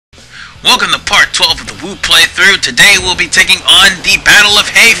Welcome to part 12 of the Wu playthrough. Today we'll be taking on the Battle of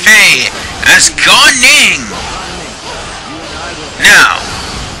Heifei as Ning. Now,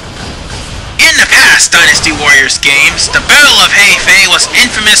 in the past Dynasty Warriors games, the Battle of Heifei was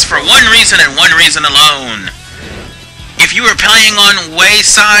infamous for one reason and one reason alone. If you were playing on Wei's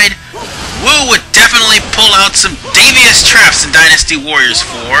side, Wu would definitely pull out some devious traps in Dynasty Warriors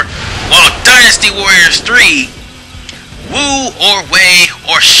 4, while Dynasty Warriors 3, Wu or Wei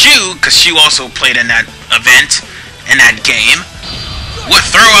or Shu, because Shu also played in that event, in that game, would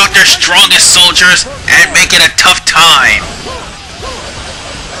throw out their strongest soldiers and make it a tough time.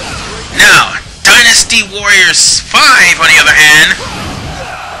 Now, Dynasty Warriors 5, on the other hand,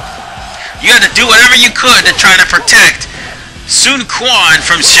 you had to do whatever you could to try to protect Sun Quan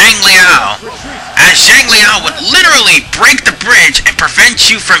from Zhang Liao, as Zhang Liao would literally break the bridge and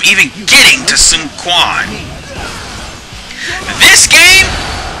prevent you from even getting to Sun Quan. This game,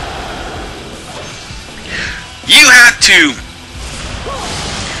 you have to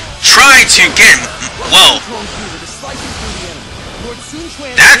try to get, well,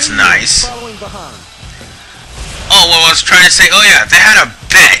 that's nice. Oh, well, I was trying to say, oh yeah, they had a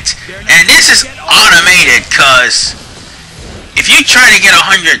bet, and this is automated, cause if you try to get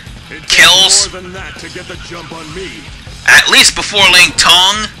 100 kills, at least before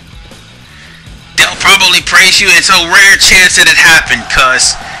Tong, they'll probably praise you. It's a rare chance that it happened,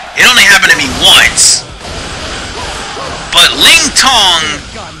 cause it only happened to me once. But Tong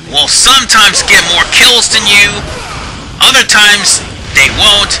will sometimes get more kills than you, other times they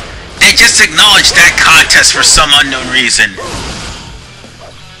won't. They just acknowledge that contest for some unknown reason.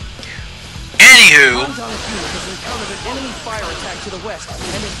 Anywho,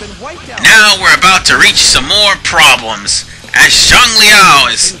 now we're about to reach some more problems, as Zhang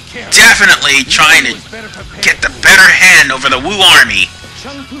Liao is definitely trying to get the better hand over the Wu army.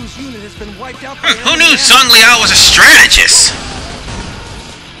 Who knew Zhang Liao was a strategist?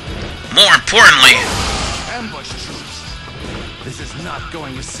 More importantly,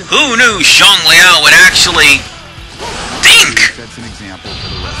 who knew Zhang Liao would actually think?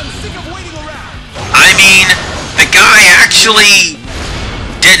 I mean, the guy actually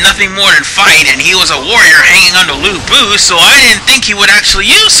did nothing more than fight, and he was a warrior hanging under Lu Bu, so I didn't think he would actually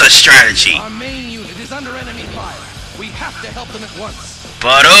use such strategy. Our main unit is under enemy fire. We have to help them at once.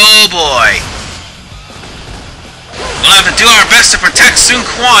 But oh boy. We'll have to do our best to protect Sun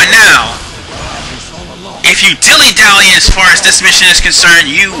Quan now. If you dilly-dally as far as this mission is concerned,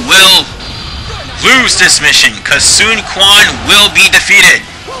 you will lose this mission, because Sun Quan will be defeated.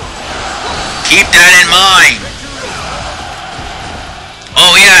 Keep that in mind.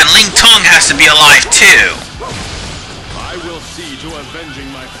 Oh yeah, and Tong has to be alive too. I will see to avenging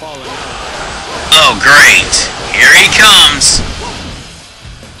my fallen. Oh great. Here he comes.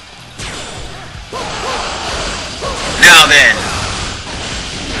 Now then,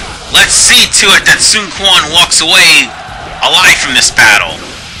 let's see to it that Sun Quan walks away alive from this battle.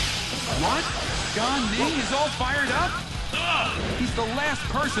 What? Ning is all fired up? He's the last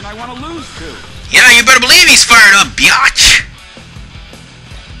person I want to lose to. Yeah, you better believe he's fired up, biatch.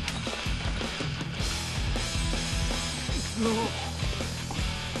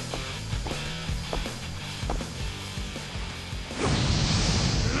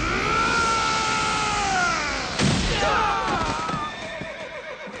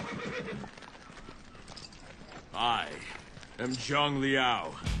 I am Zhang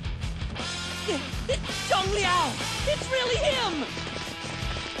Liao. Zhang Liao! It's really him!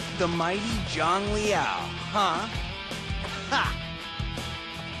 The mighty Zhang Liao, huh? Ha!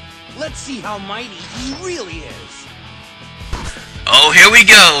 Let's see how mighty he really is. Oh, here we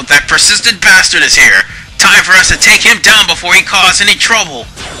go. That persistent bastard is here. Time for us to take him down before he causes any trouble.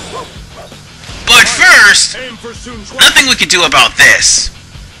 But first, nothing we can do about this.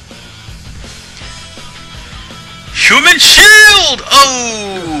 Human shield!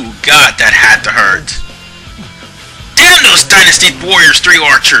 Oh, God, that had to hurt. Damn those Dynasty Warriors 3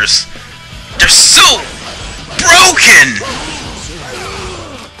 archers. They're so broken.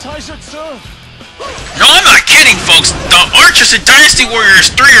 No, I'm not kidding, folks. The archers in Dynasty Warriors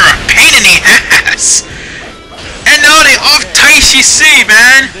 3 are a pain in the ass. And now they off Taishi C,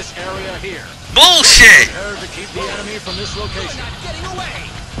 man. Bullshit.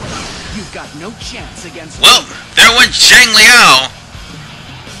 You've got no chance against. Well, there went Zhang Liao.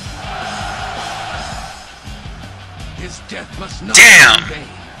 His death must not Damn. be in vain.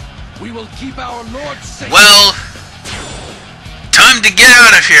 We will keep our Lord safe. Well, time to get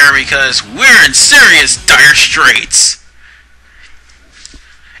out of here because we're in serious dire straits.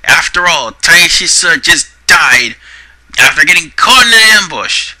 After all, Taishi just died after getting caught in an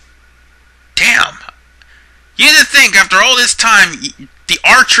ambush. think after all this time, the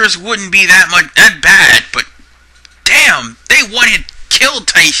archers wouldn't be that bad, but damn, they wanted killed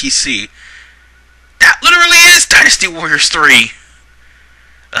Taishi. That literally is Dynasty Warriors 3.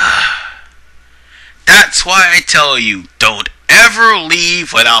 That's why I tell you, don't ever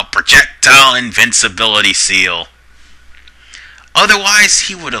leave without projectile invincibility seal. Otherwise,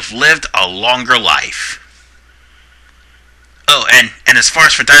 he would have lived a longer life. Oh, and as far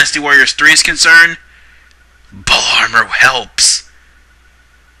as for Dynasty Warriors 3 is concerned, ball armor helps.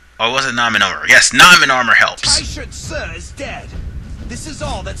 Or was it Namen armor? Yes, Namen armor helps. Taishan Tse is dead. This is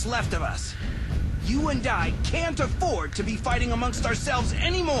all that's left of us. You and I can't afford to be fighting amongst ourselves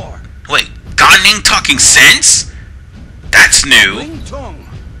anymore. Wait, Ning talking sense? That's new. Ling Tong,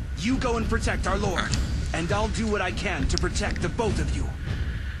 you go and protect our lord, and I'll do what I can to protect the both of you.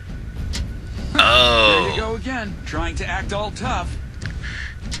 Oh. There you go again, trying to act all tough.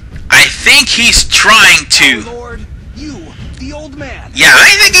 I think he's trying to... Our lord, you, the old man. Yeah,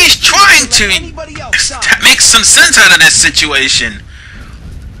 I think he's trying to make some sense out of this situation.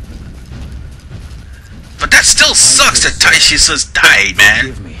 But that still sucks that Taishi's died,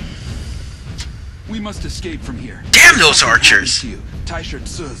 man. We must escape from here. Damn those archers. Taishan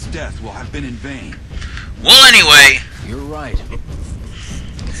Tse's death will have been in vain. Well, anyway, You're right.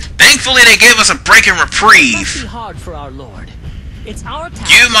 thankfully they gave us a break and It must reprieve. be hard for our lord. It's our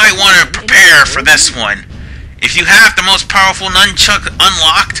task. You might want to prepare for this one. If you have the most powerful nunchuck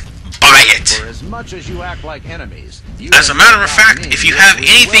unlocked, buy it. For as much as you act like enemies, you As a and matter of Zhang fact, Liao if you work have really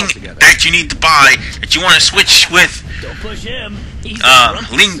anything well together. that you need to buy, that you want to switch with Don't push him. He's a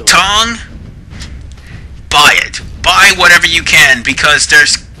grumpy Ling sort. Tong, buy it. Buy whatever you can, because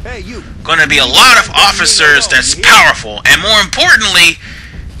there's Hey, you. going to be a lot of officers that's powerful, and more importantly,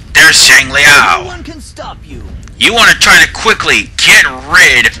 there's Zhang No Liao. one can stop you. You want to try to quickly get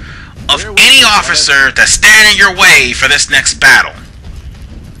rid of any officer that's standing in your way for this next battle.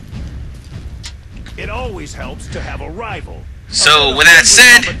 It always helps to have a rival. So, with that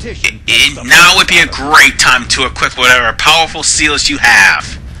said, now would be a great time to equip whatever powerful seals you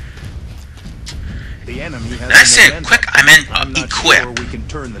have. The enemy has Did I say momentum. quick? I meant I'm not equip. sure we can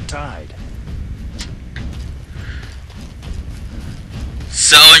turn the tide.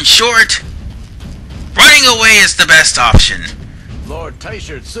 So, in short, running away is the best option. Lord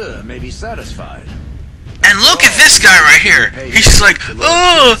Taishan Tse may be satisfied. And look at this guy right here. He's just like,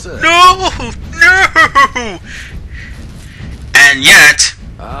 oh, no, no. And yet,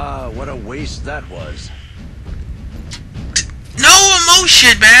 Ah, what a waste that was. no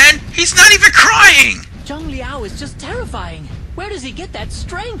emotion, man. He's not even crying. Zhang Liao is just terrifying. Where does he get that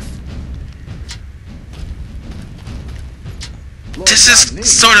strength? This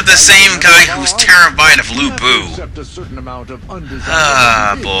is sort of the same guy who's terrified of Lu Bu. Accept a certain amount of undesirable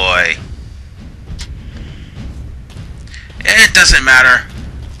Ah, boy. It doesn't matter.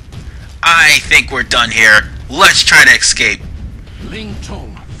 I think we're done here. Let's try to escape. Ling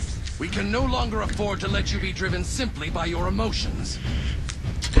Tong, we can no longer afford to let you be driven simply by your emotions.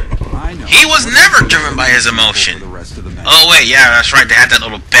 I know. He was never driven by his emotion. For the rest of the match. Oh, wait, yeah, that's right. They had that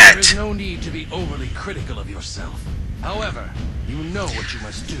little There is bet. no need to be overly critical of yourself. However, you know what you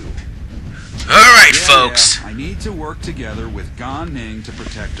must do. Alright, Yeah, folks. yeah. I need to work together with Ning to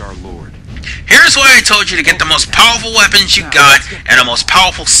protect our lord. Here's why I told you to get the most powerful weapons you got and the most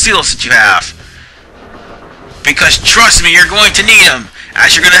powerful seals that you have. Because trust me, you're going to need them,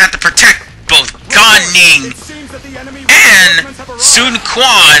 as you're going to have to protect both Ning and Sun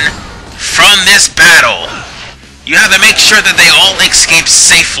Quan from this battle. You have to make sure that they all escape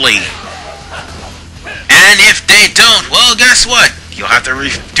safely. And if they don't, well, guess what? You'll have to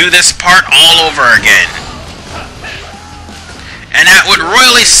do this part all over again. And that would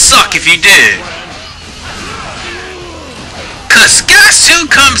royally suck if you did. Cause guess who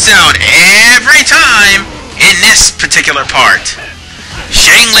comes out every time in this particular part?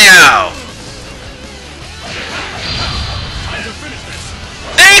 Zhang Liao.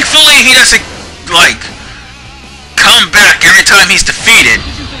 Thankfully, he doesn't, like, come back every time he's defeated.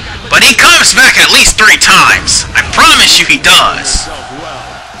 But he comes back at least 3 times. I promise you he does.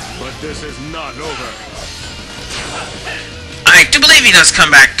 But this is not over. I do believe he does come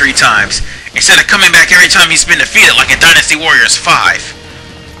back 3 times, instead of coming back every time he's been defeated like in Dynasty Warriors 5.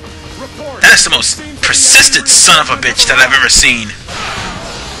 That's the most persistent son of a bitch that I've ever seen.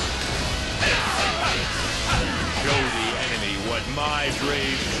 Show the enemy what my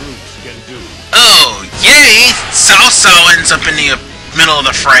brave troops can do. Oh, yay! Cao Cao ends up in the middle of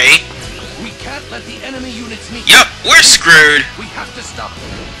the fray. We can't let the enemy units meet. Yep, we're screwed. We have to stop them.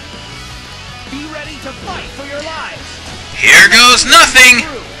 Be ready to fight for your lives. Here goes nothing.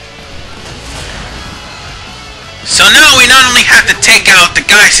 So not only have to take out the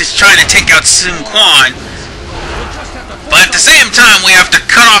guys who's trying to take out Sun Quan, but at the same time we have to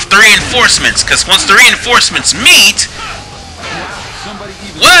cut off the reinforcements, because once the reinforcements meet,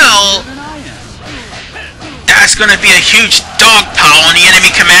 well, that's going to be a huge dog pile on the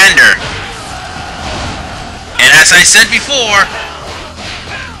enemy commander. And as I said before,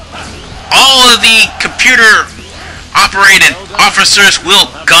 all of the computer-operated officers will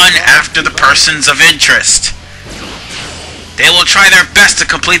gun after the persons of interest. They will try their best to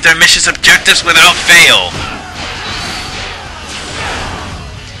complete their mission's objectives without fail.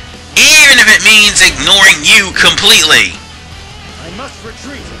 Even if it means ignoring you completely. I must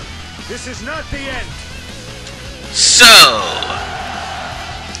retreat. This is not the end. So,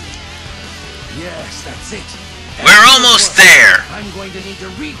 Yes, that's it. we're almost there. I'm going to need to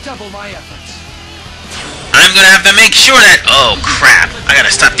redouble my efforts. I'm gonna have to make sure that... Oh, crap. I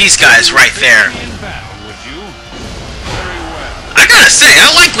gotta stop these guys right there. In battle, would you? Very well. I gotta say,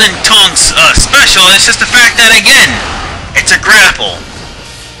 I like Ling Tong's special. It's just the fact that, again, it's a grapple.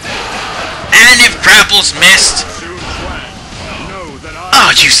 And if grapple's missed... Sun Quan, know that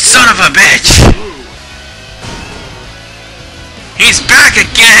Oh, you son of a bitch! He's back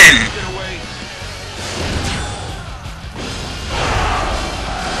again!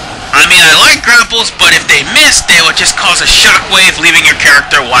 I mean, I like grapples, but if they miss, they would just cause a shockwave, leaving your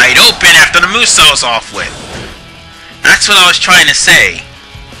character wide open after the Muso's off with. That's what I was trying to say.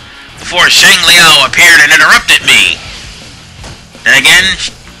 Before Zhang Liao appeared and interrupted me. Then again,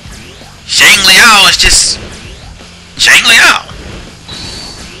 Zhang Liao is just... Zhang Liao.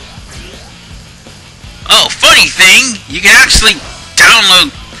 Oh, funny thing, you can actually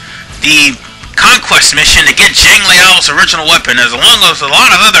download the Conquest mission to get Zhang Liao's original weapon, as long as a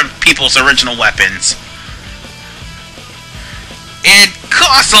lot of other people's original weapons. It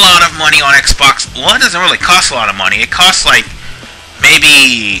costs a lot of money on Xbox. Well, it doesn't really cost a lot of money. It costs like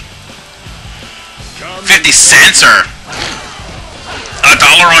maybe 50 cents or $1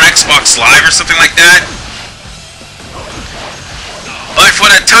 on Xbox Live or something like that. But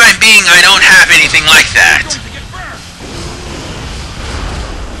for the time being, I don't have anything like that.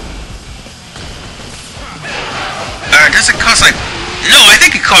 Does it cost like... No, I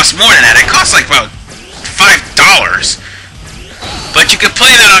think it costs more than that. It costs like about $5. But you can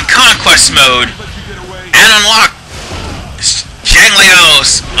play that on Conquest mode and unlock Zhang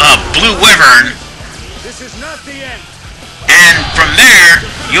Liao's Blue Wyvern. This is not the end. And from there,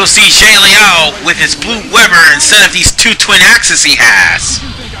 you'll see Zhang Liao with his Blue Wyvern instead of these two twin axes he has.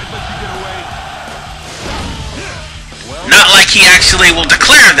 Not like he actually will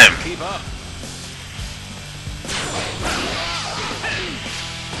declare them.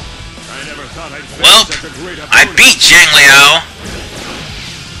 Well, I beat Zhang Liao,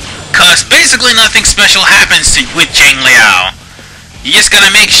 cause basically nothing special happens with Zhang Liao. You just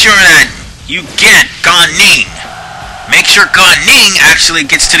gotta make sure that you get Ning. Make sure Ning actually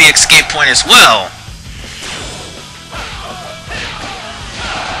gets to the escape point as well.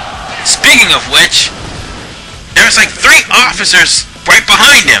 Speaking of which, there's like 3 officers right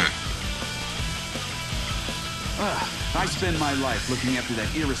behind him. I spend my life looking after that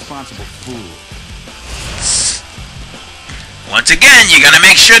irresponsible fool. Once again, you gotta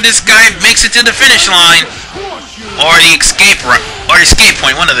make sure this guy makes it to the finish line, or the escape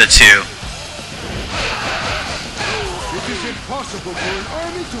point, one of the two.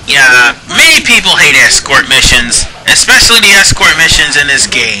 Yeah, many people hate escort missions, especially the escort missions in this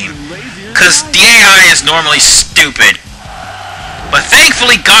game, cause the AI is normally stupid. But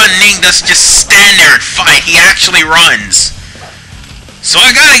thankfully, Ning doesn't just stand there and fight, he actually runs. So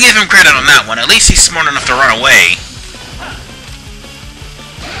I gotta give him credit on that one, at least he's smart enough to run away.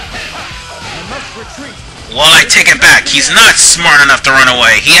 Well, I take it back. He's not smart enough to run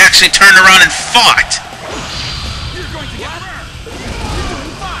away. He actually turned around and fought.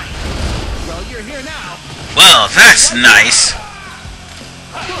 Well, that's nice.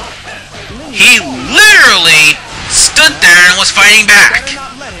 He literally stood there and was fighting back.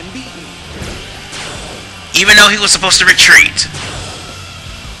 Even though he was supposed to retreat.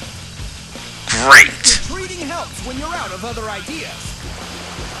 Great. Retreating helps when you're out of other ideas.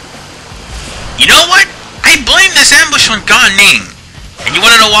 You know what? I blame this ambush on Ning. And you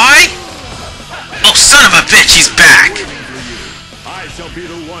wanna know why? Oh, son of a bitch, he's back.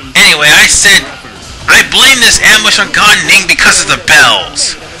 Anyway, I said I blame this ambush on Ning because of the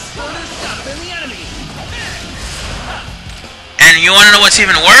bells. And you wanna know what's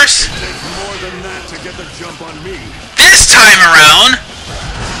even worse? This time around,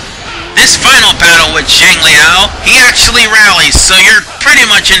 this final battle with Zhang Liao, he actually rallies, so you're pretty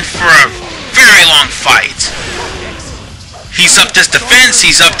much in for a very long fight. He's up this defense,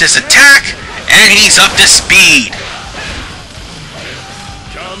 he's up this attack, and he's up this speed.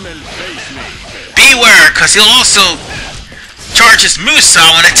 Come and face me. Beware, because he'll also charge his Musou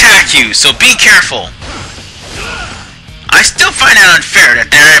and attack you, so be careful. I still find it unfair that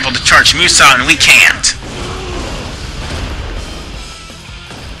they're able to charge Musou and we can't.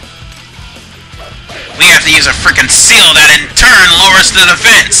 We have to use a freaking seal that in turn lowers the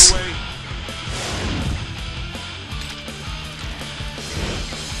defense.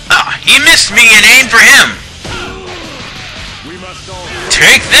 Ah, he missed me and aimed for him. We must all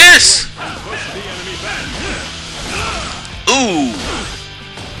Take this! push the enemy back. Ooh!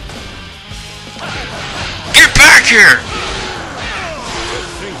 Get back here!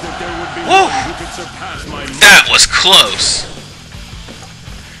 Think that there would be Woo! one who could surpass my That was close.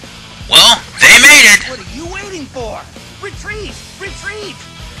 Well, they made it. What are you waiting for? Retreat! Retreat!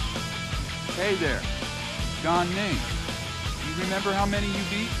 Hey there, John Ning. You remember how many you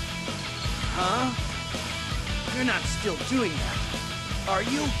beat? Huh? You're not still doing that, are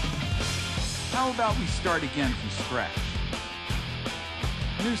you? How about we start again from scratch?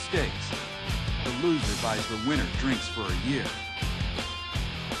 New stakes. The loser buys the winner drinks for a year.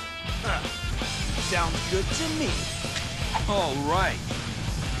 Sounds good to me. All right.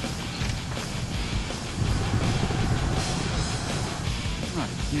 Not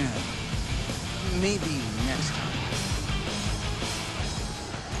again. Maybe next time.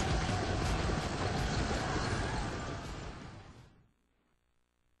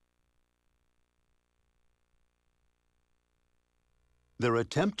 Their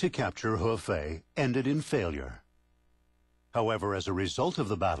attempt to capture Heifei ended in failure. However, as a result of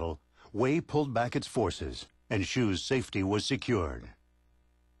the battle, Wei pulled back its forces, and Shu's safety was secured.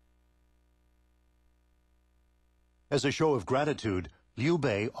 As a show of gratitude, Liu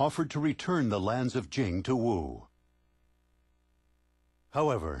Bei offered to return the lands of Jing to Wu.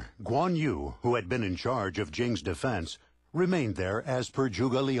 However, Guan Yu, who had been in charge of Jing's defense, remained there as per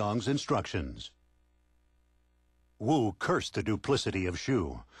Zhuge Liang's instructions. Wu cursed the duplicity of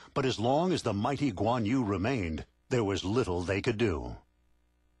Shu, but as long as the mighty Guan Yu remained, there was little they could do.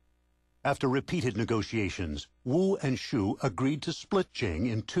 After repeated negotiations, Wu and Shu agreed to split Jing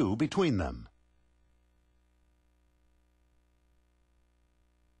in two between them.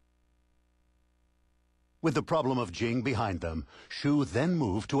 With the problem of Jing behind them, Shu then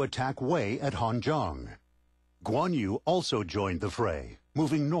moved to attack Wei at Hanzhong. Guan Yu also joined the fray,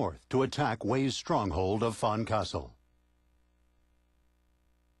 moving north to attack Wei's stronghold of Heifei Castle.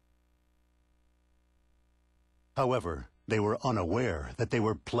 However, they were unaware that they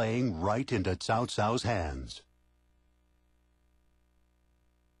were playing right into Cao Cao's hands.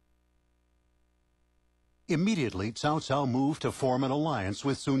 Immediately, Cao Cao moved to form an alliance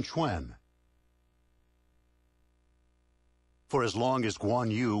with Sun Quan. For as long as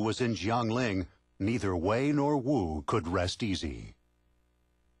Guan Yu was in Jiangling, neither Wei nor Wu could rest easy.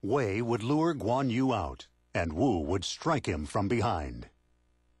 Wei would lure Guan Yu out, and Wu would strike him from behind.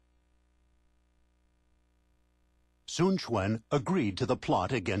 Sun Quan agreed to the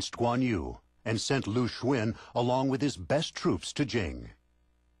plot against Guan Yu, and sent Lu Xun along with his best troops to Jing.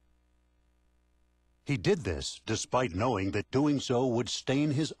 He did this despite knowing that doing so would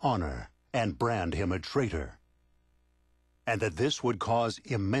stain his honor and brand him a traitor, and that this would cause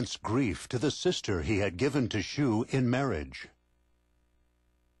immense grief to the sister he had given to Shu in marriage.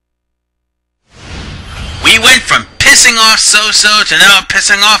 We went from pissing off So-So to now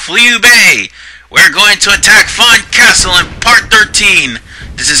pissing off Liu Bei. We're going to attack Heifei Castle in Part 13.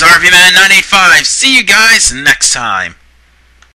 This is RVMan985. See you guys next time.